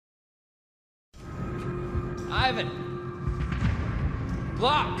Ivan!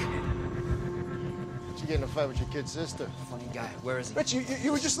 Block! You get in a fight with your kid's sister. Funny guy. Where is he? Rich,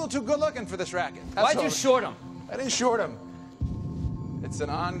 you were just a little too good looking for this racket. Why'd you short him? I didn't short him. It's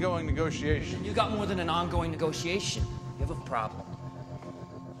an ongoing negotiation. You got more than an ongoing negotiation. You have a problem.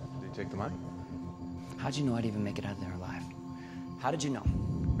 Did he take the money? How'd you know I'd even make it out of there alive? How did you know?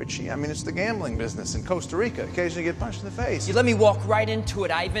 Richie, I mean, it's the gambling business in Costa Rica. Occasionally you get punched in the face. You let me walk right into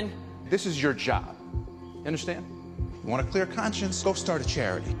it, Ivan. This is your job. You understand? You want a clear conscience? Go start a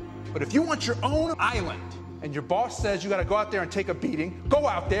charity. But if you want your own island, and your boss says you gotta go out there and take a beating, go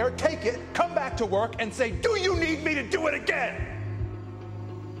out there, take it, come back to work, and say, do you need me to do it again?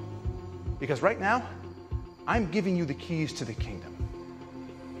 Because right now, I'm giving you the keys to the kingdom.